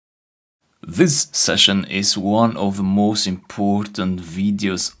This session is one of the most important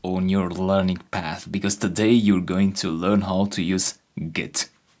videos on your learning path because today you're going to learn how to use Git.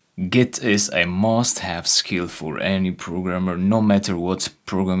 Git is a must-have skill for any programmer, no matter what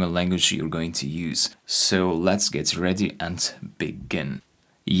programming language you're going to use. So let's get ready and begin.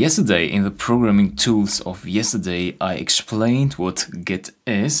 Yesterday, in the programming tools of yesterday, I explained what Git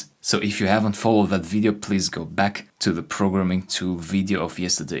is. So if you haven't followed that video, please go back to the programming tool video of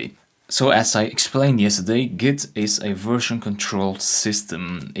yesterday. So as I explained yesterday, Git is a version control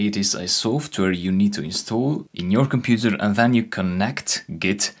system. It is a software you need to install in your computer and then you connect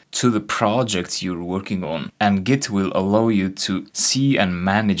Git to the project you're working on. And Git will allow you to see and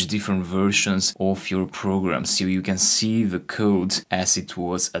manage different versions of your program so you can see the code as it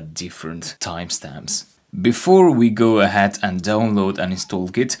was at different timestamps. Before we go ahead and download and install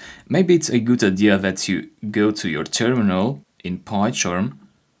Git, maybe it's a good idea that you go to your terminal in PyCharm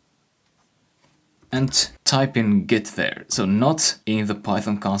and type in Git there. So not in the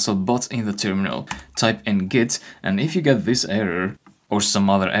Python console, but in the terminal. Type in Git, and if you get this error or some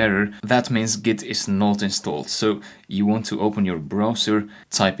other error, that means Git is not installed. So you want to open your browser,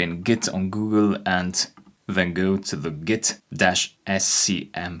 type in Git on Google, and then go to the git-scm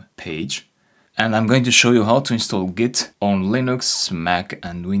page. And I'm going to show you how to install Git on Linux, Mac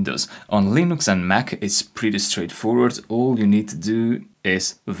and Windows. On Linux and Mac it's pretty straightforward. All you need to do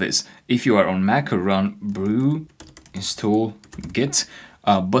is this. If you are on Mac, run brew install Git.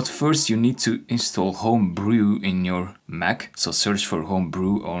 But first you need to install Homebrew in your Mac. So search for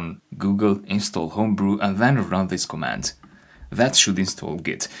Homebrew on Google, install Homebrew and then run this command. That should install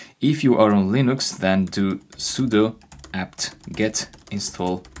Git. If you are on Linux, then do sudo apt-get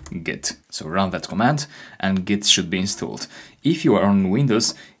install Git. So run that command and Git should be installed. If you are on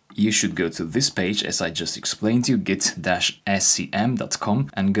Windows, you should go to this page as I just explained to you, git-scm.com,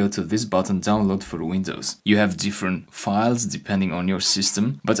 and go to this button, download for Windows. You have different files depending on your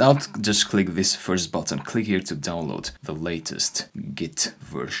system, but I'll just click this first button. Click here to download the latest Git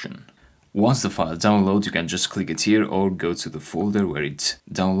version. Once the file downloads, you can just click it here or go to the folder where it's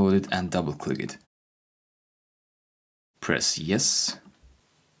downloaded and double click it. Press yes.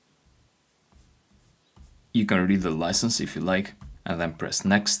 You can read the license if you like, and then press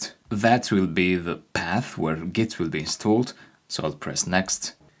next. That will be the path where Git will be installed, so I'll press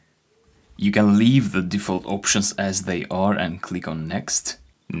next. You can leave the default options as they are and click on next.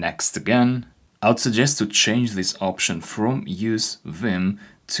 Next again. I'd suggest to change this option from use Vim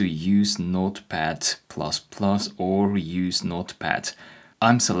to use Notepad++ or use Notepad.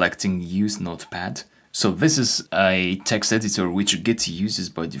 I'm selecting use Notepad. So this is a text editor which Git uses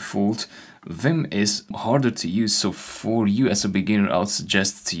by default. Vim is harder to use, so for you as a beginner I would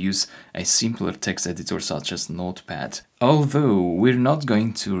suggest to use a simpler text editor such as Notepad. Although we're not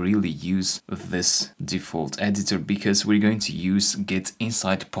going to really use this default editor because we're going to use Git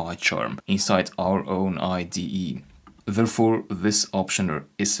inside PyCharm, inside our own IDE. Therefore this option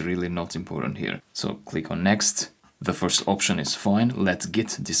is really not important here. So click on next. The first option is fine, let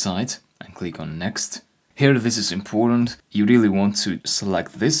Git decide. And click on next. Here this is important, you really want to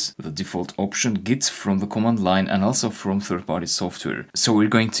select this, the default option, Git from the command line and also from third-party software. So we're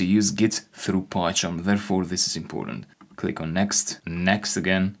going to use Git through PyCharm, therefore this is important. Click on next, next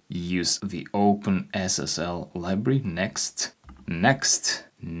again, use the OpenSSL library, next, next,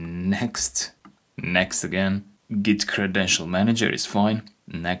 next, next again, Git credential manager is fine,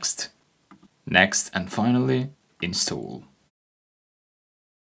 next, next and finally install.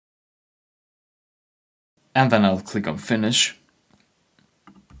 And then I'll click on finish.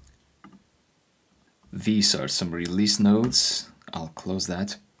 These are some release notes. I'll close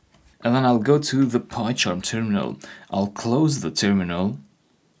that. And then I'll go to the PyCharm terminal. I'll close the terminal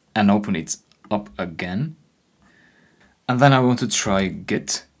and open it up again. And then I want to try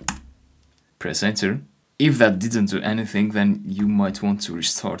Git. Press enter. If that didn't do anything, then you might want to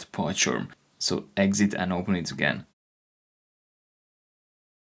restart PyCharm. So exit and open it again.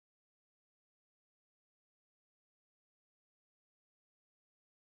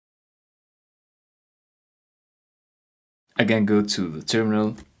 Again, go to the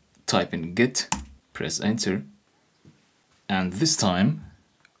terminal, type in Git, press enter, and this time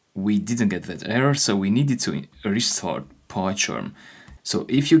we didn't get that error, so we needed to restart PyCharm. So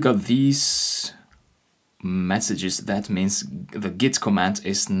if you got these messages, that means the Git command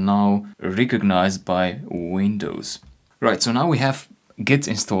is now recognized by Windows. Right, so now we have Git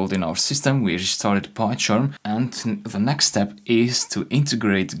installed in our system, we restarted PyCharm, and the next step is to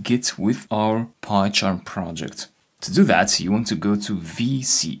integrate Git with our PyCharm project. To do that, you want to go to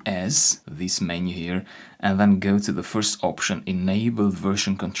VCS, this menu here, and then go to the first option, Enable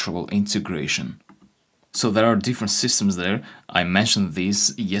Version Control Integration. So there are different systems there. I mentioned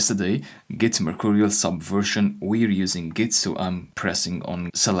this yesterday. Git Mercurial Subversion. We're using Git, so I'm pressing on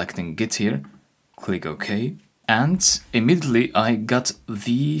selecting Git here. Click OK. And immediately I got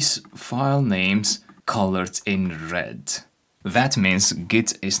these file names colored in red. That means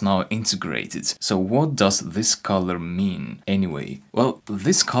Git is now integrated. So what does this color mean anyway? Well,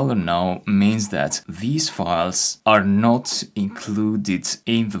 this color now means that these files are not included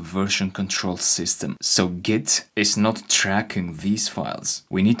in the version control system. So Git is not tracking these files.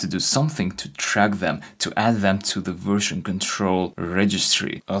 We need to do something to track them, to add them to the version control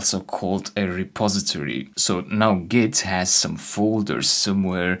registry, also called a repository. So now Git has some folders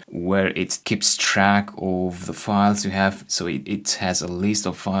somewhere where it keeps track of the files you have. So it has a list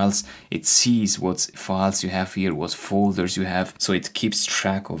of files, it sees what files you have here, what folders you have, so it keeps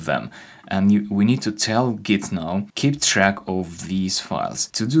track of them. And we need to tell Git now, keep track of these files.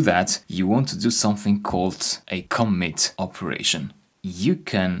 To do that, you want to do something called a commit operation. You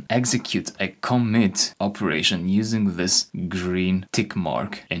can execute a commit operation using this green tick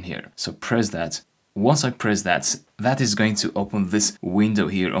mark in here. So press that. Once I press that, that is going to open this window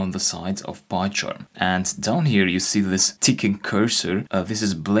here on the side of PyCharm. And down here you see this ticking cursor. This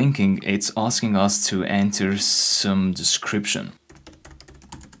is blinking. It's asking us to enter some description.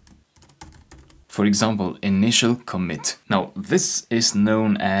 For example, initial commit. Now this is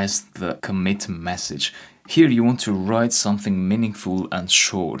known as the commit message. Here you want to write something meaningful and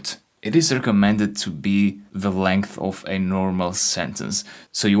short. It is recommended to be the length of a normal sentence.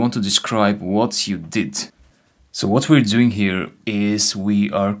 So you want to describe what you did. So what we're doing here is we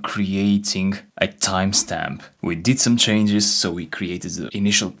are creating a timestamp. We did some changes, so we created the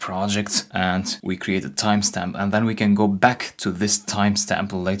initial project and we created a timestamp, and then we can go back to this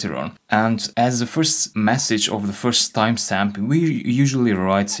timestamp later on. And as the first message of the first timestamp, we usually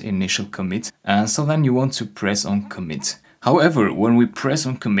write initial commit, and so then you want to press on commit. However, when we press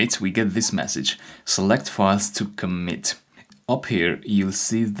on commit, we get this message, select files to commit. Up here, you'll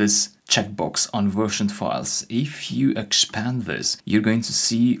see this checkbox on versioned files. If you expand this, you're going to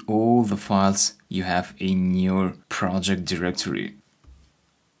see all the files you have in your project directory.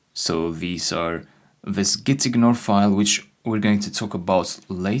 So these are this gitignore file, which we're going to talk about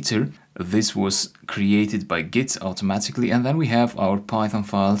later. This was created by Git automatically. And then we have our Python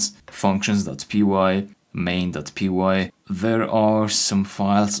files, functions.py, main.py. There are some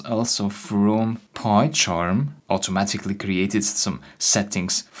files also from PyCharm, automatically created some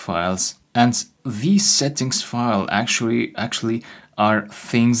settings files. And these settings files actually are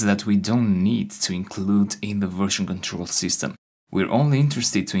things that we don't need to include in the version control system. We're only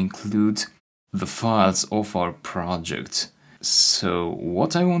interested to include the files of our project. So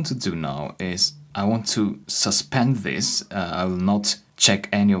what I want to do now is I want to suspend this. I will not check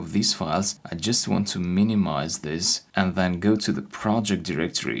any of these files. I just want to minimize this and then go to the project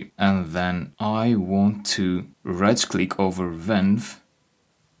directory, and then I want to right click over venv,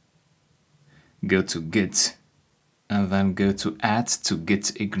 go to git, and then go to add to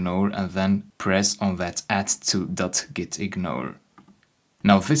gitignore, and then press on that add to .gitignore.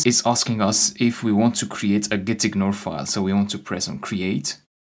 Now this is asking us if we want to create a gitignore file, so we want to press on create,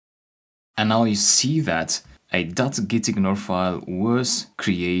 and now you see that a .gitignore file was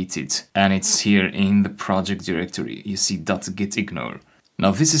created and it's here in the project directory. You see .gitignore.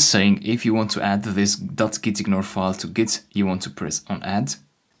 Now this is saying if you want to add this .gitignore file to Git, you want to press on add.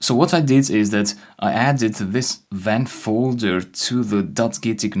 So what I did is that I added this then folder to the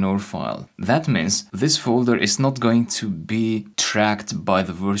 .gitignore file. That means this folder is not going to be tracked by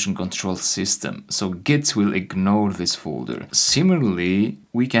the version control system. So Git will ignore this folder. Similarly,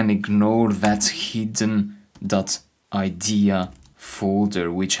 we can ignore that hidden .idea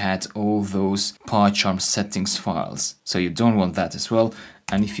folder which had all those PyCharm settings files. So you don't want that as well.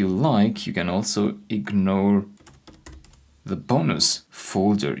 And if you like, you can also ignore the bonus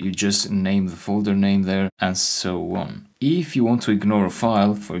folder. You just name the folder name there and so on. If you want to ignore a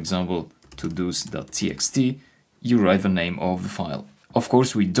file, for example, todos.txt, you write the name of the file. Of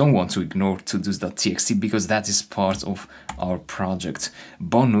course, we don't want to ignore todos.txt because that is part of our project.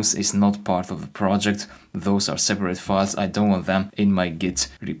 Bonus is not part of the project. Those are separate files. I don't want them in my Git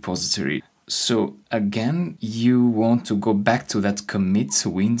repository. So again, you want to go back to that commit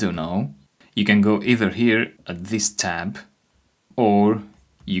window now. You can go either here at this tab, or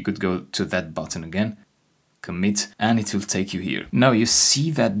you could go to that button again, commit, and it will take you here. Now you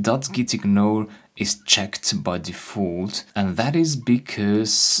see that .gitignore is checked by default, and that is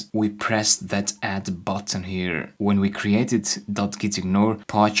because we pressed that add button here. When we created .gitignore,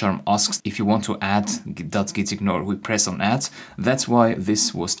 PyCharm asks if you want to add .gitignore. We press on add. That's why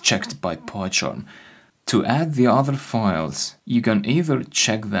this was checked by PyCharm. To add the other files, you can either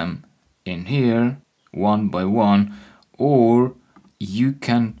check them in here one by one, or you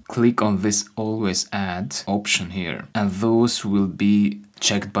can click on this always add option here, and those will be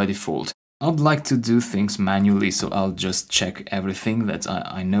checked by default. I'd like to do things manually, so I'll just check everything that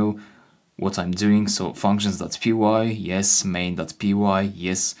I know what I'm doing. So functions.py, yes. Main.py,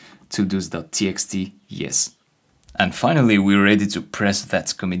 yes. todos.txt, yes. And finally, we're ready to press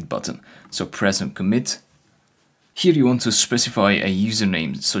that commit button. So press on commit. Here you want to specify a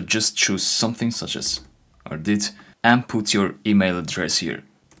username, so just choose something such as ardit and put your email address here.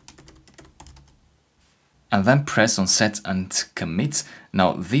 And then press on set and commit.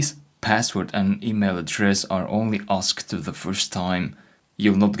 Now this password and email address are only asked the first time.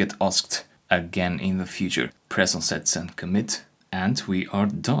 You'll not get asked again in the future. Press on set and commit. And we are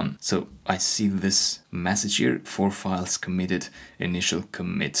done. So I see this message here, 4 files committed, initial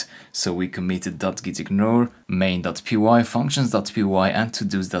commit. So we committed .gitignore, main.py, functions.py, and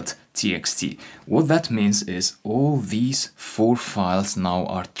todos.txt. What that means is all these 4 files now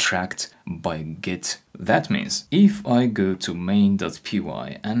are tracked by Git. That means if I go to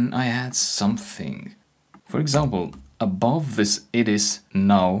main.py and I add something, for example, above this it is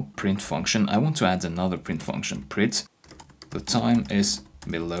now print function, I want to add another print function, print. The time is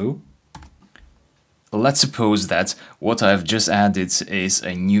below. Let's suppose that what I've just added is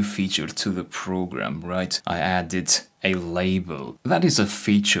a new feature to the program, right? I added a label. That is a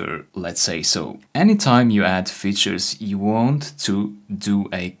feature, let's say so. Anytime you add features, you want to do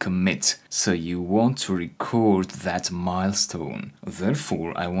a commit. So you want to record that milestone.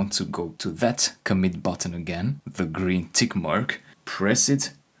 Therefore, I want to go to that commit button again, the green tick mark, press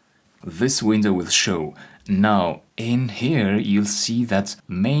it. This window will show. Now, in here, you'll see that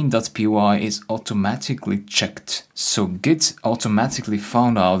main.py is automatically checked. So Git automatically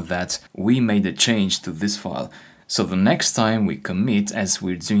found out that we made a change to this file. So the next time we commit, as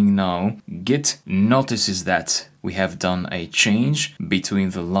we're doing now, Git notices that we have done a change between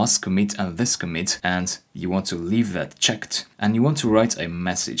the last commit and this commit, and you want to leave that checked. And you want to write a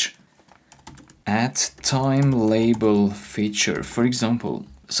message. Add time label feature, for example.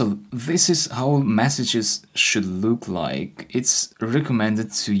 So this is how messages should look like. It's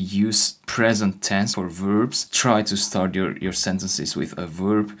recommended to use present tense for verbs. Try to start your sentences with a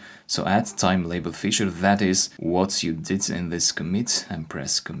verb. So add time label feature, that is what you did in this commit, and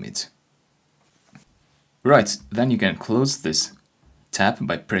press commit. Right, then you can close this tab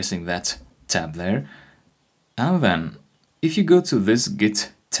by pressing that tab there. And then if you go to this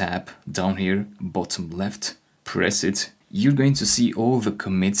Git tab down here, bottom left, press it. You're going to see all the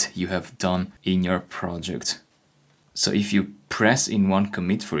commits you have done in your project. So if you press in one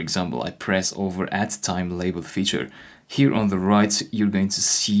commit, for example, I press over add time label feature, here on the right you're going to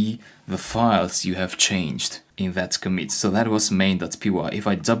see the files you have changed in that commit. So that was main.py. If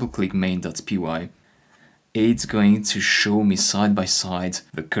I double click main.py, it's going to show me side by side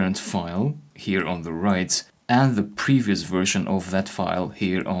the current file here on the right and the previous version of that file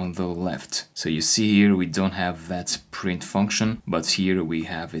here on the left. So you see here we don't have that print function, but here we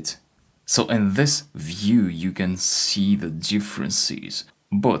have it. So in this view you can see the differences.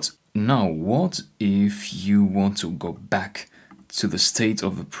 But now what if you want to go back to the state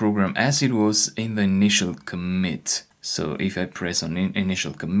of the program as it was in the initial commit? So if I press on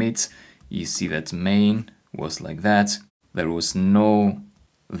initial commit, you see that main was like that. There was no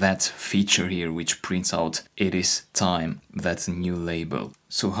that feature here which prints out it is time, that new label.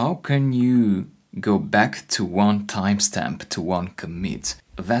 So how can you go back to one timestamp, to one commit?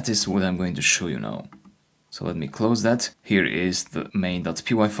 That is what I'm going to show you now. So let me close that. Here is the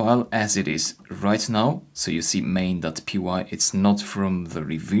main.py file as it is right now. So you see main.py, it's not from the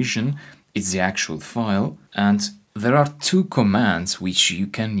revision, it's the actual file. And there are 2 commands which you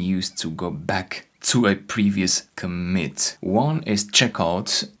can use to go back to a previous commit. One is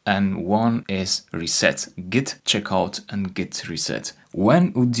checkout and one is reset. Git checkout and git reset.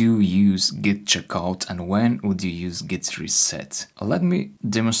 When would you use git checkout and when would you use git reset? Let me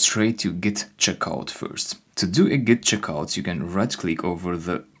demonstrate you git checkout first. To do a git checkout, you can right click over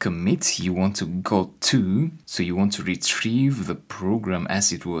the commit you want to go to. So you want to retrieve the program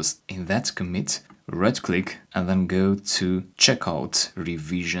as it was in that commit. Right click and then go to checkout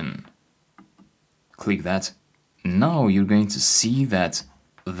revision. Click that. Now you're going to see that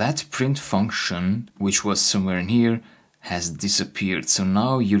that print function, which was somewhere in here, has disappeared. So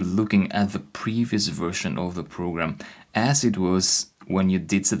now you're looking at the previous version of the program as it was when you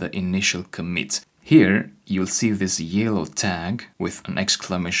did the initial commit. Here you'll see this yellow tag with an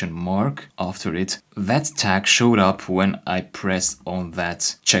exclamation mark after it. That tag showed up when I pressed on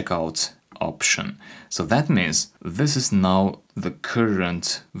that checkout option. So that means this is now the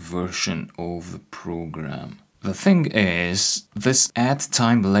current version of the program. The thing is, this add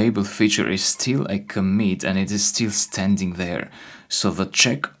time label feature is still a commit and it is still standing there. So the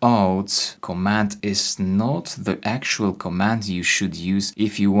checkout command is not the actual command you should use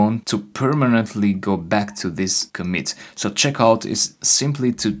if you want to permanently go back to this commit. So checkout is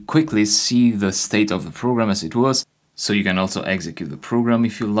simply to quickly see the state of the program as it was. So you can also execute the program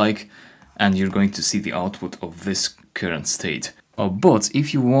if you like, and you're going to see the output of this current state. But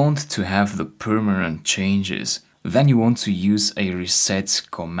if you want to have the permanent changes, then you want to use a reset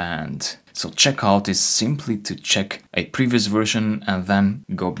command. So checkout is simply to check a previous version and then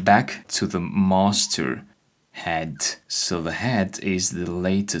go back to the master head. So the head is the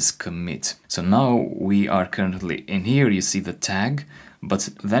latest commit. So now we are currently in here, you see the tag, but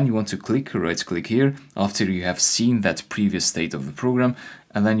then you want to right click here after you have seen that previous state of the program,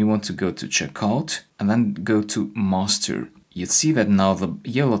 and then you want to go to checkout and then go to master. You see that now the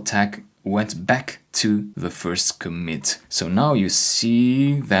yellow tag went back to the first commit. So now you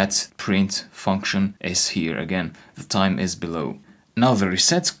see that print function is here again. The time is below. Now the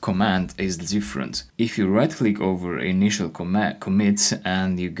reset command is different. If you right click over initial commit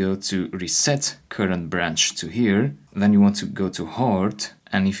and you go to reset current branch to here, then you want to go to hard,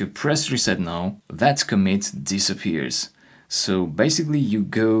 and if you press reset now, that commit disappears. So basically you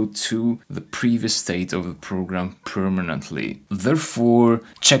go to the previous state of the program permanently. Therefore,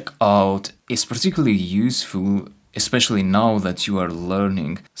 checkout is particularly useful, especially now that you are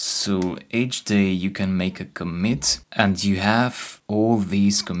learning. So each day you can make a commit and you have all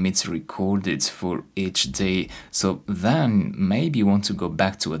these commits recorded for each day. So then maybe you want to go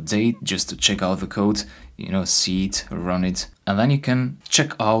back to a date just to check out the code, see it, run it, and then you can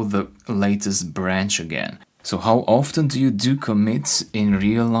check out the latest branch again. So how often do you do commits in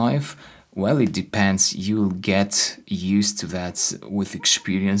real life? Well, it depends. You'll get used to that with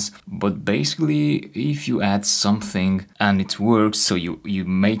experience. But basically, if you add something and it works, so you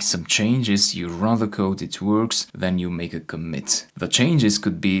make some changes, you run the code, it works, then you make a commit. The changes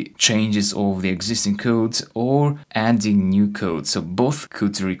could be changes of the existing code or adding new code. So both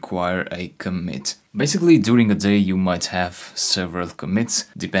could require a commit. Basically, during a day you might have several commits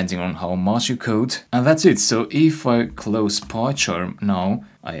depending on how much you code, and that's it. So if I close PyCharm now,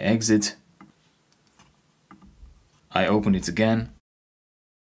 I exit, I open it again,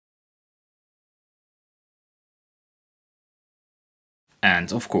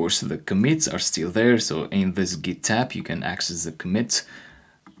 and of course the commits are still there. So in this Git tab you can access the commit.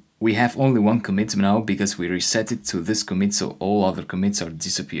 We have only one commit now because we reset it to this commit, so all other commits are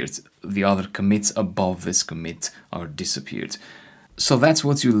disappeared. The other commits above this commit are disappeared. So that's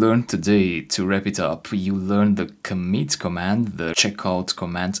what you learned today. To wrap it up, you learned the commit command, the checkout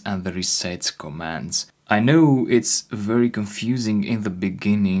command, and the reset commands. I know it's very confusing in the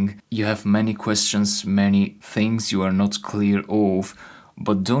beginning. You have many questions, many things you are not clear of.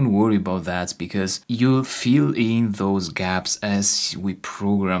 But don't worry about that, because you'll fill in those gaps as we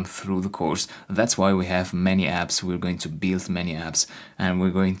program through the course. That's why we have many apps. We're going to build many apps and we're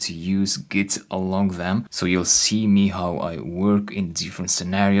going to use Git along them. So you'll see me how I work in different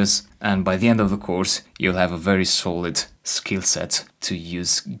scenarios. And by the end of the course, you'll have a very solid skill set to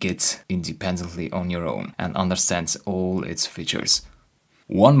use Git independently on your own and understand all its features.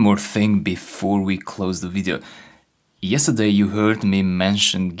 One more thing before we close the video. Yesterday you heard me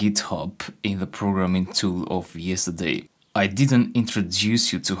mention GitHub in the programming tool of yesterday. I didn't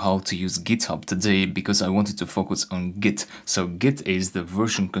introduce you to how to use GitHub today because I wanted to focus on Git. So Git is the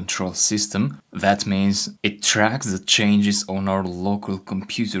version control system. That means it tracks the changes on our local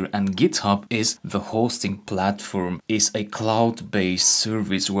computer, and GitHub is the hosting platform, is a cloud-based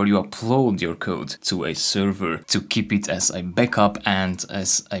service where you upload your code to a server to keep it as a backup and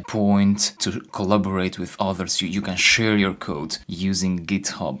as a point to collaborate with others. You can share your code using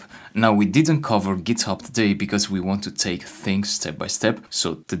GitHub. Now, we didn't cover GitHub today because we want to take things step by step.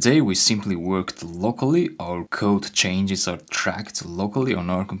 So today we simply worked locally. Our code changes are tracked locally on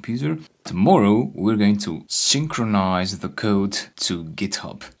our computer. Tomorrow we're going to synchronize the code to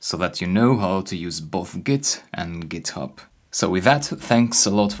GitHub so that you know how to use both Git and GitHub. So with that, thanks a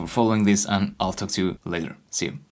lot for following this, and I'll talk to you later. See you.